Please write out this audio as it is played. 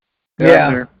Yeah,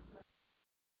 I'm there.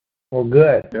 Well,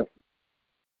 good. Yep.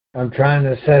 I'm trying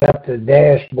to set up the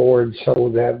dashboard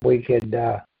so that we could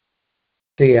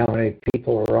see how many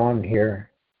people are on here.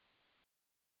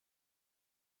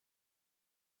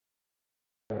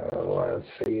 Let's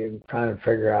see. I'm trying to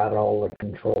figure out all the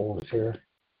controls here.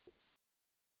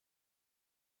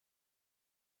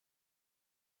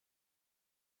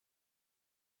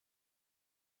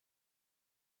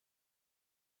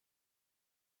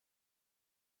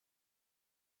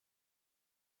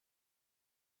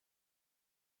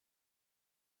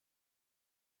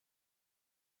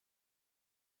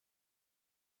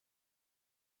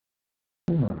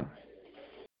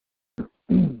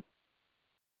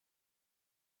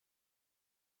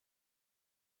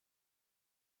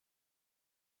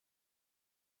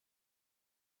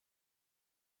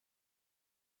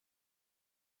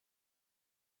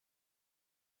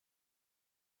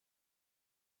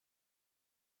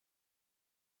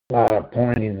 A lot of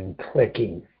pointing and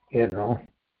clicking, you know.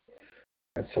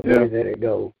 That's the way that it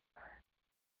goes.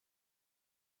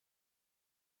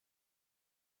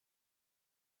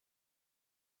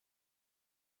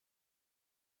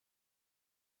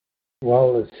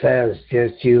 Well, it says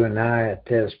just you and I at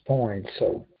this point,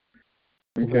 so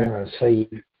we're going to see.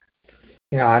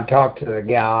 You know, I talked to the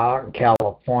gal out in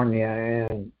California,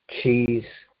 and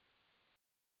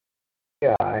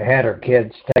had her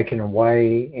kids taken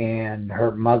away, and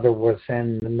her mother was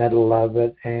in the middle of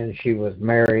it, and she was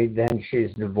married, then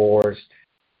she's divorced,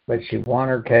 but she won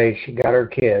her case, she got her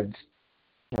kids,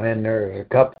 and there's a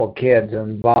couple of kids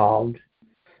involved,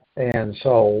 and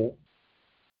so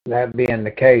that being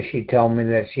the case, she told me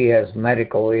that she has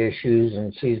medical issues,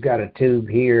 and she's got a tube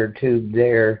here, tube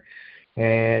there,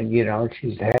 and, you know,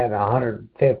 she's had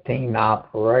 115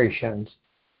 operations.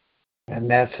 And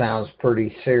that sounds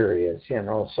pretty serious, you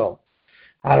know, so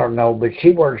I don't know. But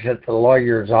she works at the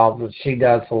lawyer's office. She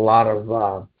does a lot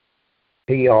of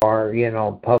PR, you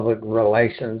know, public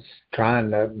relations,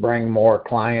 trying to bring more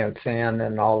clients in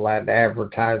and all that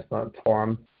advertisement for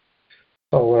them.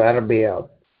 So that'll be a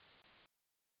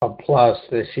plus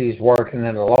that she's working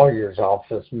in a lawyer's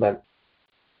office. But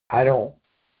I don't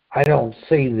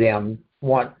see them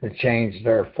wanting to change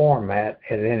their format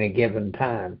at any given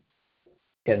time,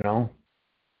 you know.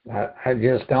 I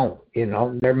just don't, you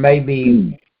know. There may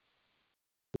be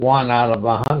 1 out of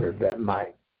 100 that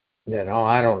might, you know.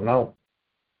 I don't know.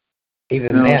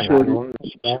 Even then, I don't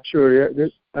know. Sure, yeah,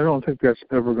 I don't think that's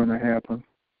ever going to happen.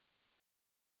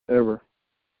 Ever.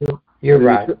 You're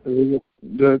right.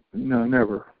 No,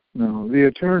 never. No, the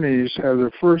attorneys have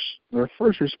their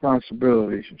first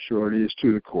responsibility, Shorty, is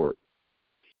to the court.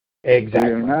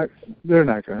 Exactly. They're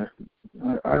not going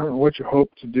to. I don't know what you hope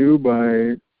to do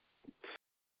by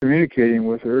communicating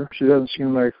with her. She doesn't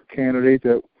seem like a candidate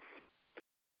that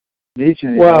needs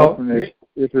any help. And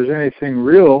if there's anything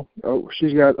real,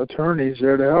 she's got attorneys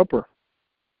there to help her.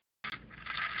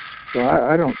 So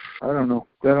I don't know.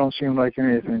 That don't seem like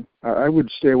anything. I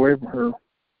would stay away from her. To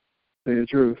tell you the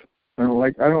truth. I don't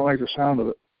like the sound of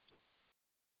it.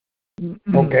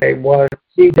 Okay, well,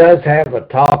 she does have a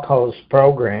talk host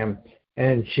program,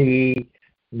 and she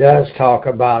does talk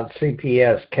about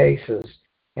CPS cases.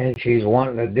 And she's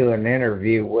wanting to do an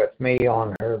interview with me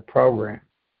on her program.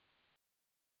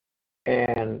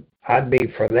 And I'd be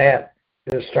for that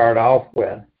to start off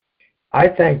with. I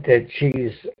think that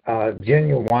she's a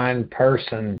genuine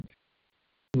person,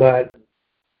 but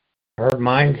her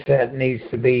mindset needs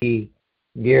to be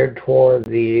geared toward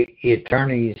the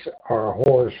attorneys are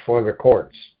whores for the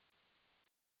courts.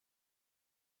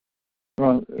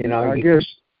 Well, you know, I guess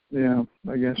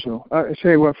so. I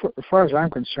say, well, as far as I'm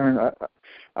concerned,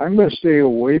 I'm going to stay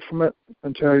away from it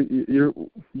until you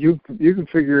can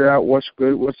figure out what's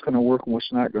good, what's going to work, and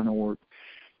what's not going to work.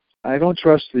 I don't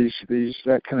trust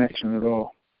that connection at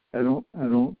all. I don't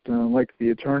like the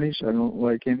attorneys. I don't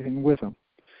like anything with them.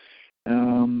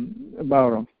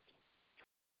 About them.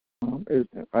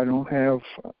 I don't have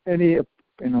any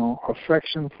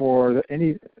affection for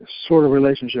any sort of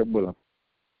relationship with them.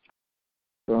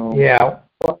 So yeah.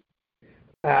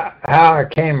 How I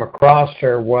came across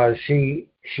her was she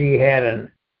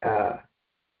had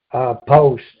a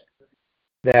post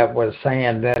that was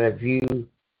saying that if you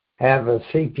have a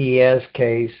CPS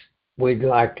case, we'd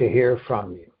like to hear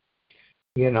from you.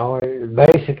 You know,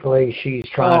 basically she's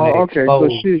trying to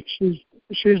expose. Okay, so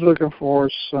she's looking for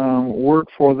some work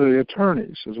for the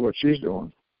attorneys is what she's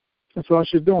doing. That's all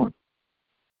she's doing.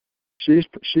 She's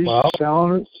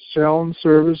selling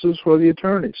services for the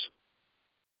attorneys.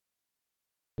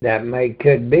 That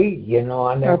could be, you know,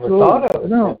 I never thought of it.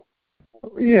 No.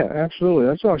 Yeah, absolutely.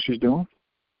 That's all she's doing.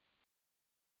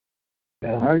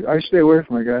 Yeah. I stay away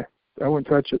from her, guy. I wouldn't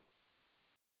touch it.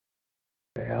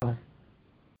 Yeah.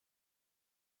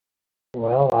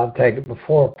 Well, I'll take it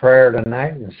before prayer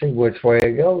tonight and see which way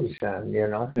it goes. Then,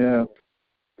 Yeah.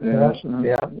 That's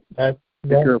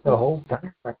the whole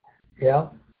thing. Yeah.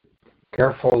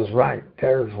 Careful is right.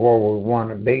 There's where we want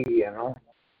to be.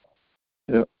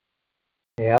 Yep.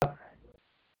 Yeah.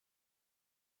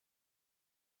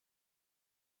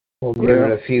 We'll give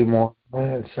it a few more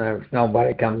minutes, and if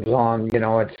nobody comes on,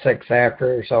 it's 6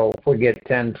 after, so if we get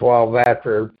 10, 12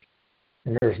 after,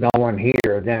 and there's no one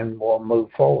here, then we'll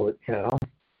move forward, Yeah.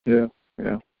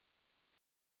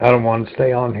 I don't want to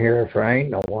stay on here if there ain't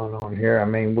no one on here. I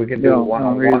mean, we can do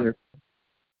one-on-one.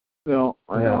 No,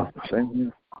 I know. Same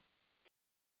here.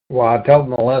 Well, I told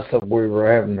Melissa we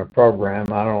were having a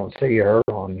program. I don't see her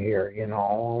on here,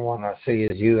 All I want to see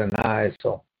is you and I,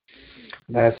 so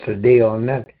that's the deal. And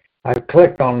then I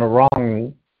clicked on the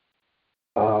wrong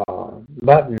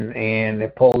button, and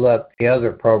it pulled up the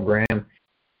other program,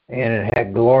 and it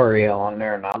had Gloria on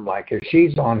there, and I'm like, if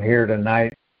she's on here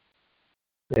tonight,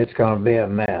 it's going to be a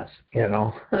mess,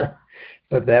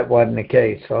 But that wasn't the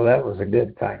case, so that was a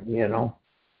good thing,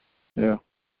 Yeah.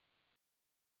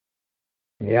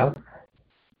 Yep.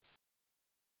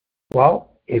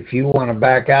 Well, if you want to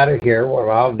back out of here, what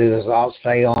I'll do is I'll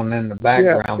stay on in the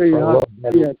background for a little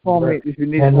bit. Yeah, call me if you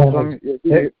need something.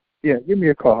 Give me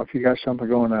a call if you got something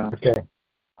going on.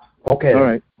 Okay. All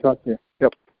right. Talk to you.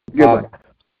 Yep. Goodbye.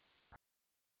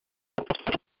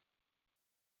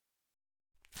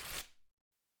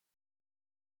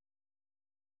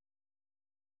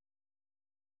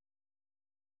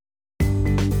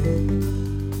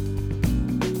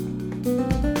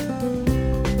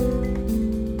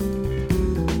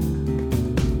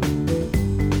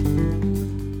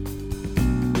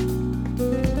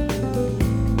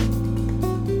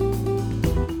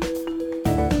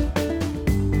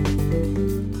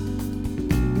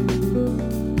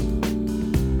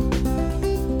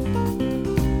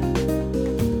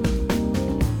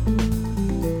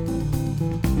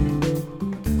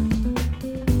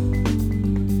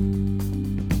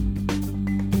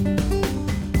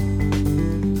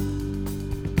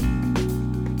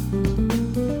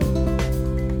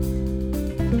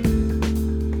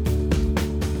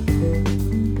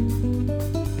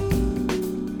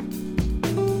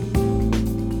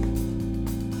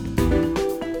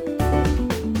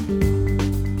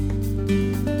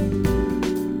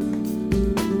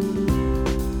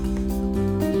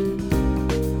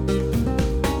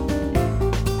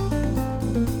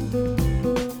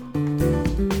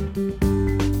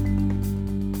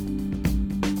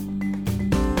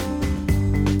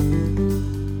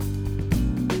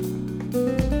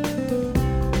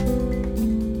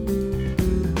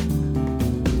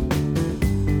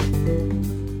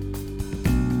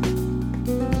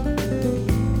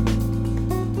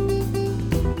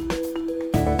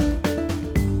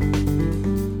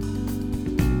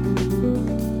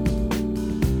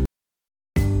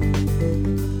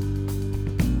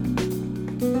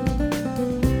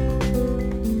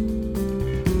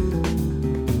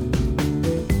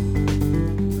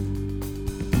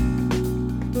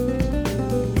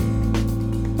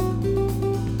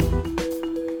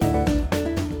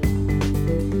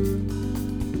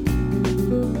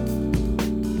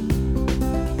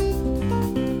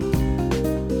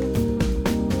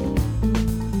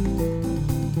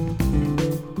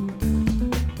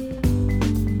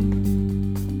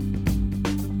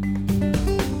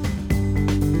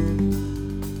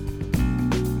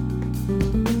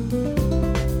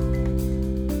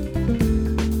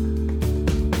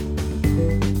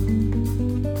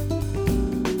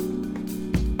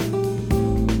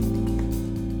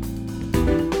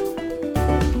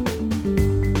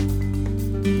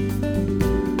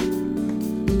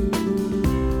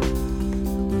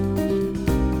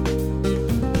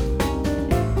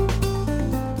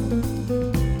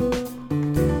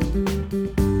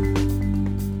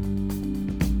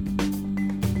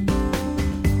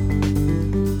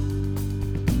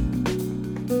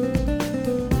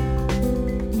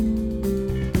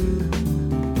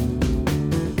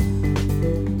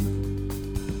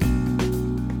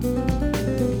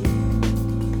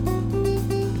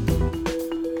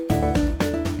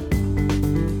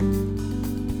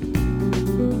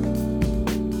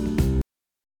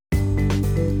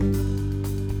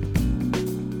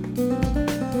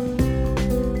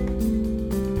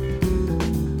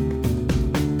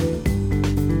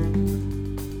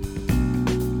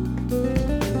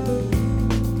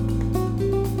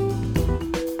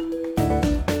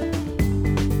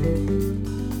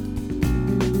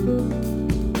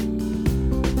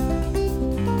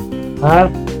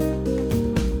 Huh?